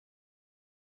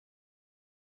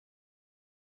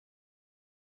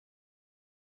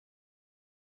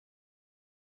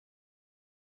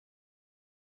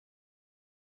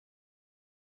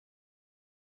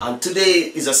And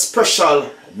today is a special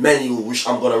menu which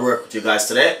I'm gonna work with you guys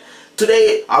today.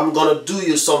 Today I'm gonna do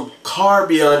you some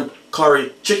Caribbean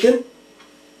curry chicken.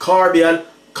 Caribbean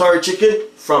curry chicken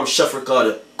from Chef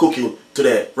Ricardo cooking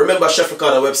today. Remember Chef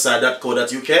Ricardo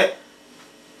website.co.uk.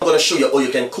 I'm gonna show you how you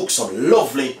can cook some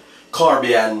lovely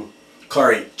Caribbean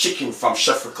curry chicken from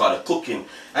Chef Ricardo cooking.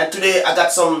 And today I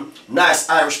got some nice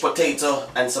Irish potato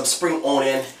and some spring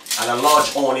onion and a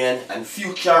large onion and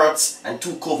few carrots and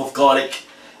 2 cloves of garlic.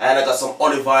 And I got some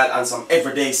olive oil and some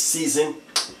everyday season.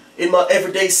 In my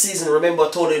everyday season, remember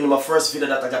I told you in my first video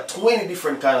that I got 20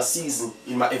 different kind of season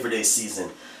in my everyday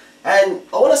season. And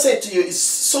I want to say to you, it's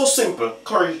so simple.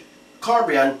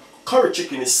 Caribbean curry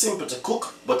chicken is simple to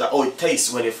cook, but how it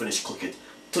tastes when you finish cooking.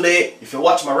 Today, if you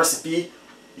watch my recipe,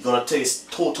 you're going to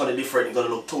taste totally different. You're going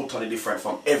to look totally different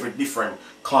from every different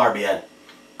Caribbean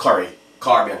curry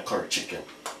chicken.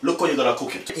 Look how you're going to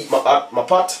cook it. Eat my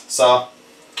pot. So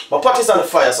my pot is on the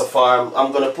fire so far.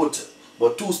 I'm going to put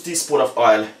about 2 teaspoons of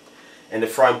oil in the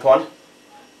frying pan.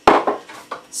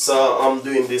 So I'm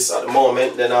doing this at the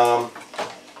moment. Then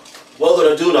what I'm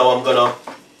going to do now, I'm going to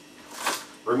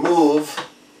remove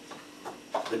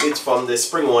the bit from the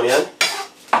spring onion.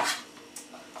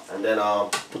 And then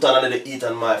put on a little heat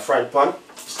on my frying pan.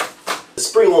 The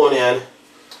spring onion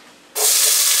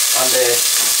and the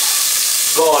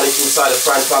garlic inside the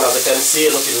frying pan, as you can see,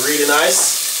 looking really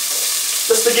nice.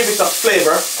 Just to give it a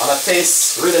flavor and a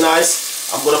taste really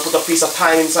nice, I'm going to put a piece of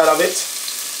thyme inside of it.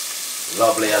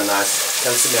 Lovely and nice. You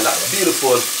can see me that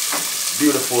beautiful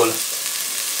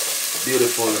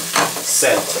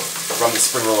scent from the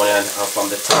spring onion and from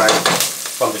the thyme,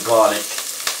 from the garlic.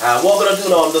 And what I'm going to do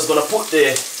now, I'm just going to put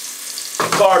the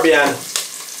Caribbean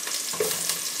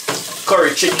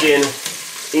curry chicken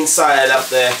inside of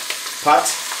the pot.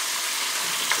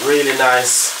 Really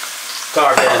nice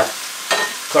Caribbean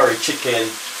curry chicken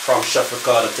from Chef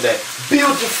Ricardo today.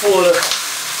 Beautiful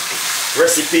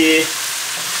recipe.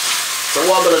 So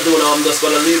what I'm going to do now, I'm just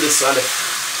going to leave this on the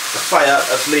fire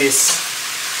at least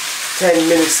 10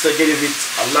 minutes to give it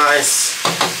a nice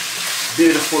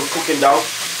beautiful cooking down.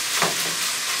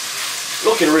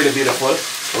 Looking really beautiful,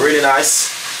 really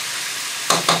nice.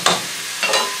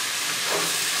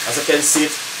 As you can see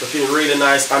it, looking really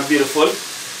nice and beautiful.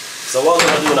 So what I'm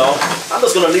going to do now, I'm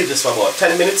just going to leave this for about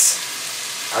 10 minutes.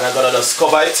 And I'm going to just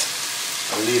cover it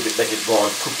and leave it, let it go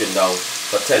on cooking down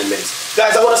for 10 minutes.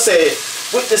 Guys, I want to say,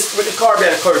 with the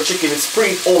Caribbean curry chicken, it's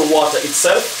pretty own water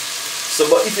itself. So,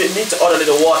 but if you need to add a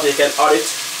little water, you can add it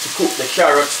to cook the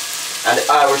carrot and the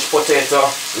Irish potato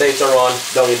later on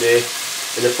down in the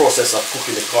process of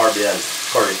cooking the Caribbean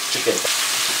curry chicken.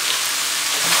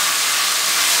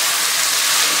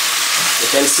 You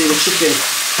can see the chicken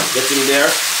getting there.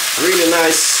 Really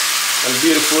nice and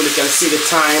beautiful. You can see the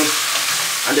thyme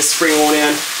and the spring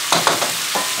onion.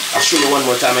 I'll show you one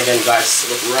more time again, guys.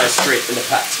 Look right straight in the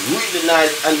pot. Really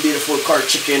nice and beautiful curry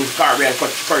chicken, Caribbean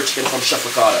curry chicken from Chef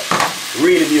Ricardo.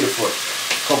 Really beautiful.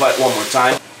 Cover it one more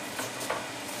time.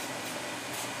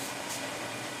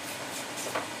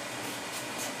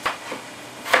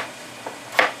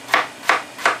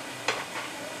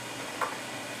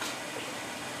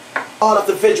 All of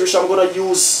the veg which I'm going to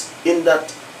use in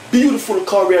that beautiful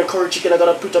Caribbean curry chicken, I'm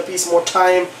going to put a piece more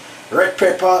thyme, red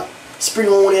pepper, spring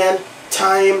onion,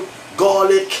 thyme,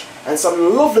 garlic, and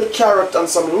some lovely carrot and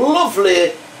some lovely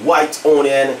white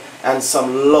onion and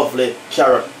some lovely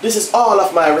carrot. This is all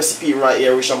of my recipe right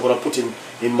here which I'm going to put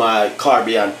in my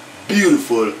Caribbean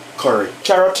beautiful curry.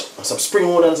 Carrot, some spring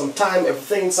onion, some thyme,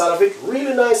 everything inside of it.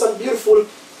 Really nice and beautiful.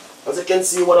 As you can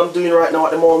see what I'm doing right now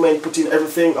at the moment, putting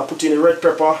everything. I put in the red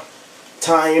pepper,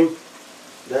 thyme,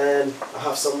 then I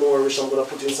have some more which I'm going to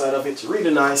put inside of it.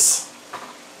 Really nice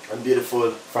and beautiful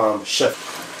from Chef.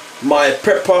 My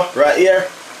pepper right here,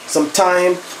 some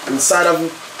thyme inside of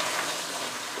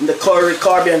the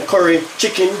Caribbean curry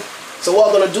chicken. So what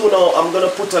I'm going to do now, I'm going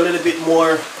to put a little bit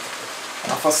more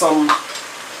of some,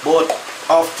 about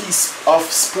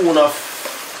half spoon of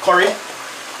curry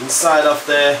inside of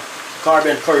the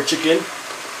Caribbean curry chicken.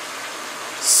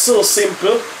 So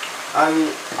simple.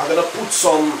 And I'm going to put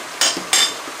some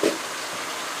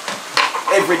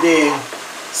everyday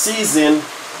season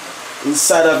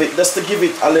inside of it just to give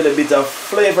it a little bit of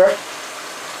flavor.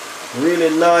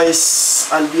 Really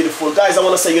nice and beautiful. Guys, I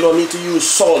want to say you don't need to use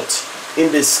salt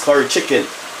in this curry chicken.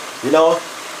 You know,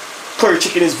 curry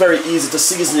chicken is very easy to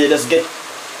season. You just get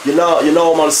your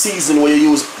normal season where you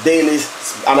use daily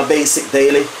on a basic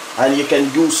daily, and you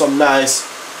can use some nice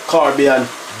Caribbean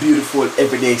beautiful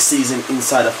everyday season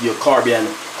inside of your Caribbean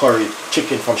curry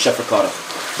chicken from Chef Ricardo.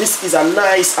 This is a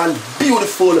nice and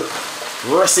beautiful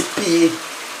recipe.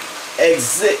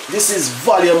 This is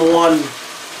volume 1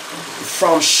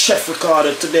 from Chef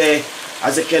Ricardo today.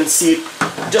 As you can see,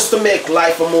 just to make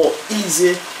life more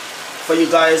easy for you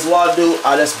guys, what I'll do,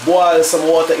 I'll just boil some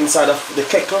water inside of the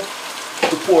kettle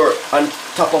to pour on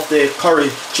top of the curry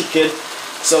chicken.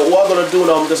 So what I'm going to do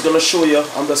now, I'm just going to show you,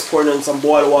 I'm just pouring in some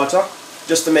boiled water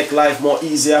just to make life more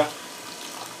easier.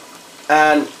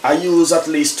 And I use at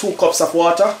least 2 cups of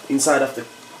water inside of the,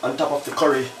 on top of the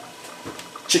curry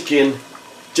chicken,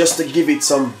 just to give it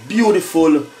some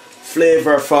beautiful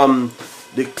flavor from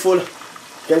the full. You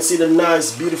can see the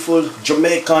nice, beautiful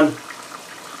Jamaican,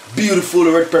 beautiful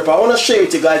red pepper. I want to share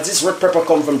with you guys, this red pepper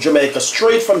comes from Jamaica,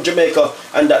 straight from Jamaica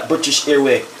and that British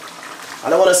airway.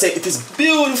 And I want to say it is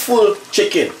beautiful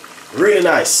chicken, really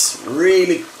nice,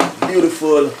 really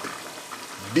beautiful,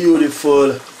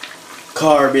 beautiful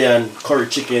Caribbean curry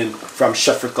chicken from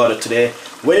Chef Ricardo today.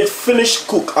 When it finished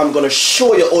cook, I'm going to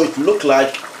show you how it look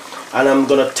like, and I'm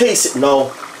going to taste it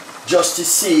now just to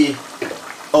see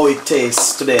how it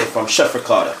tastes today from Chef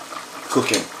Ricardo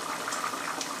cooking.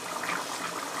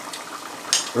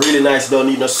 Really nice, don't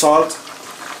need no salt,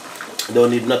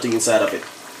 don't need nothing inside of it.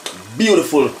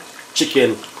 Beautiful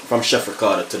chicken from Chef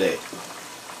Ricardo today.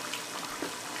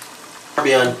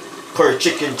 Caribbean curry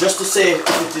chicken, just to say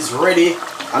if it is ready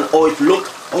and how it look.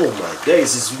 Oh my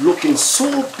days, it's looking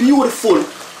so beautiful.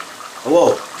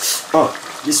 Wow.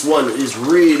 This one is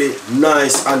really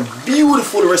nice and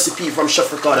beautiful recipe from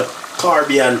Chef Ricardo,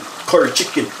 Caribbean curry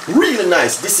chicken. Really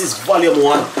nice. This is volume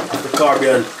 1 of the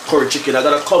Caribbean curry chicken. I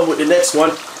gotta come with the next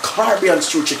one, Caribbean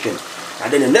stew chicken.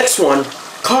 And then the next one,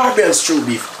 Caribbean stew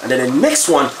beef. And then the next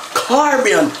one,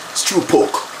 Caribbean stew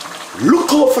pork.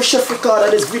 Look out for Chef Ricardo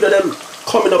and this video them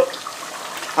coming up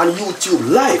on YouTube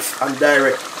live and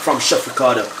direct from Chef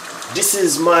Ricardo. This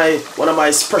is one of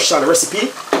my special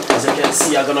recipe. As you can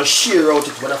see, I'm gonna share out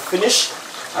it when I finish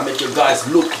and make you guys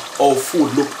look how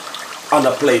food look on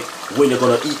the plate when you're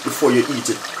gonna eat before you eat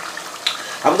it.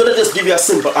 I'm gonna just give you a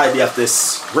simple idea of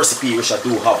this recipe, which I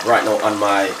do have right now on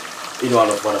my,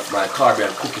 one of my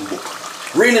Caribbean cooking book.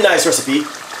 Really nice recipe.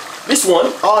 This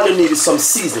one, all you need is some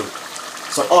seasoning,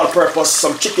 some all-purpose,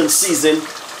 some chicken seasoning,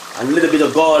 and a little bit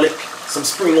of garlic, some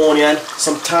spring onion,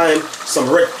 some thyme, some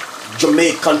red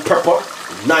Jamaican pepper,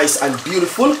 nice and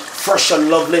beautiful, fresh and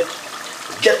lovely.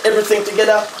 Get everything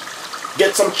together,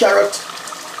 get some carrot,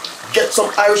 get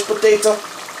some Irish potato,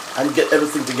 and get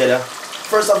everything together.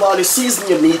 First of all, you season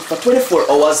your meat for 24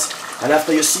 hours, and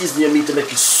after you season your meat, you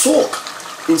make it soak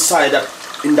inside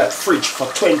in that fridge for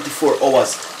 24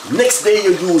 hours. Next day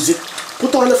you use it,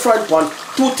 put on the frying pan,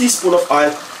 2 teaspoons of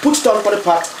oil, put it on for the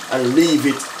pot and leave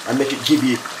it and make it give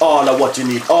you all of what you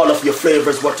need, all of your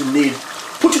flavors, what you need.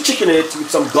 Put your chicken in it with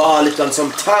some garlic and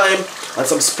some thyme and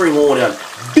some spring onion.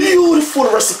 Beautiful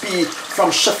recipe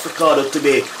from Chef Ricardo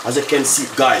today. As you can see,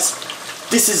 guys,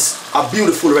 this is a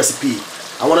beautiful recipe.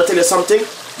 I want to tell you something.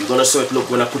 You're going to see it look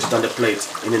when I put it on the plate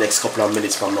in the next couple of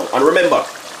minutes from now. And remember,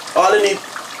 all you need,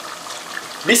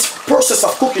 this process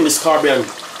of cooking this Caribbean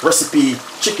recipe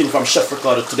chicken from Chef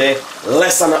Ricardo today,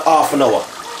 less than a half an hour.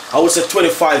 I would say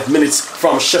 25 minutes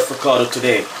from Chef Ricardo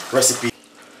today recipe.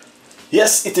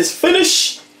 Yes, it is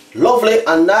finished. Lovely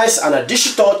and nice, and I dish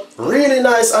it out. Really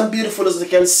nice and beautiful, as you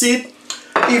can see it.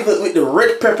 Even with the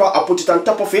red pepper, I put it on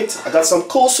top of it. I got some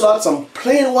coleslaw, some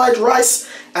plain white rice,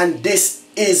 and this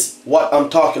is what I'm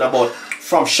talking about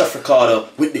from Chef Ricardo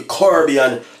with the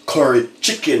Caribbean curry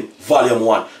chicken volume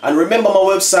 1. And remember my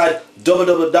website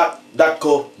www.co.uk.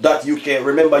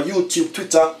 remember YouTube,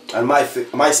 Twitter, and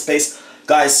MySpace.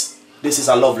 Guys, this is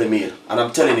a lovely meal, and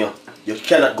I'm telling you, you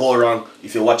cannot go wrong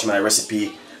if you watch my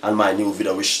recipe and my new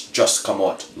video which just come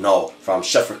out now from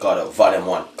Chef Ricardo volume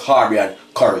 1, Caribbean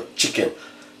curry chicken.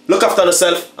 Look after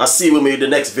yourself and see with me in the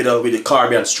next video with the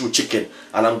Caribbean stew chicken,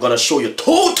 and I'm gonna show you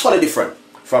totally different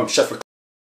from Chef Ricardo.